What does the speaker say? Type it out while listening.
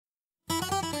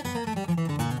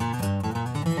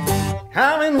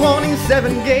Haven't won in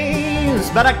 7 games,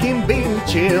 but I keep being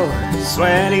chill.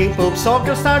 Sweaty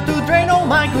poopsockers start to drain all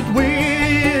my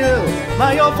goodwill.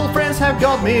 My awful friends have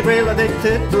got me real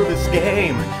addicted to this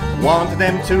game. Wanted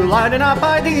them to lighten up,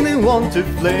 I didn't want to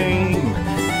flame.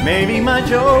 Maybe my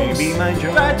jokes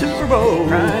try to provoke.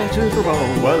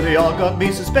 Well, they all got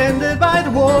me suspended by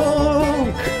the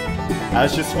woke. I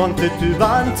just wanted to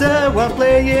banter while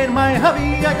playing my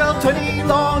hobby. I got 20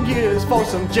 long years for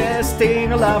some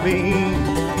jesting and loving.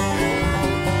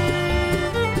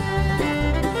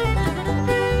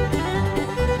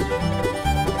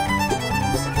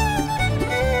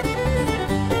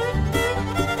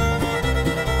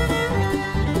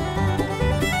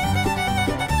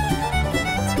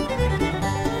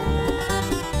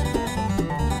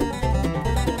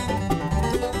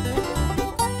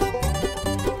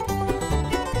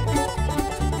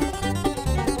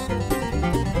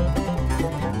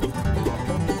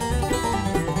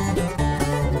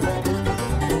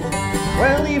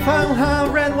 Well, if I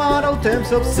have read what all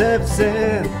terms of Seb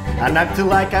said, and acted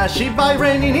like a sheep by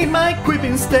reining in my quip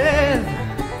instead,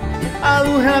 I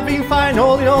would have been fine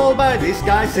all in all by these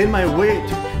guys in my wit.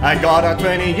 I got a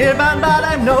 20-year ban, but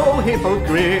I'm no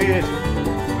hypocrite.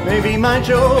 Maybe my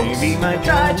jokes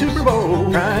try to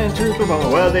provoke.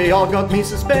 Well, they all got me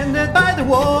suspended by the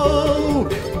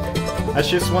woke. I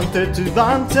just wanted to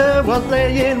banter while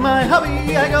playing my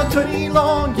hobby. I got 20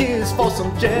 long years for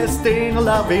some jesting and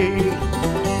loving.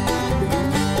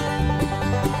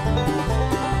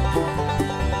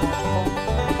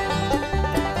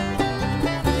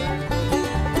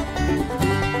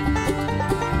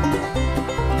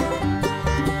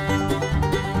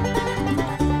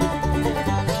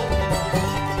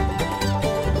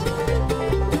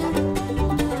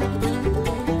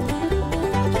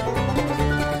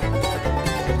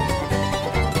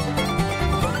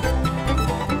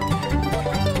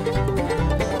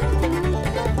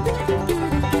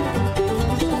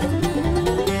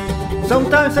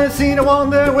 Sometimes I sit and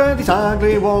wonder where this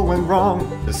ugly war went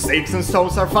wrong. The stakes and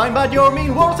souls are fine, but your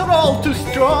mean words are all too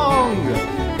strong.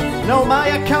 Now my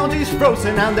account is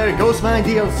frozen and there goes my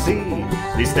DLC.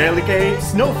 These delicate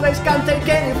snowflakes can't take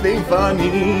anything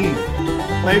funny.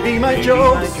 Maybe my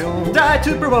jokes try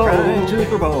to provoke.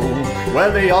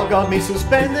 Well, they all got me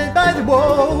suspended by the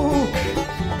woke.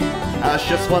 I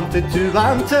just wanted to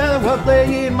banter while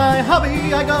playing my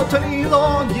hobby. I got 20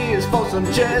 long years for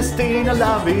some jesting and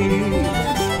loving.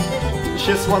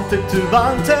 Just wanted to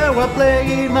banter while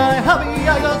playing my hobby.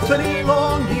 I got 20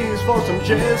 long years for some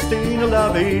jesting and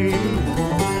loving.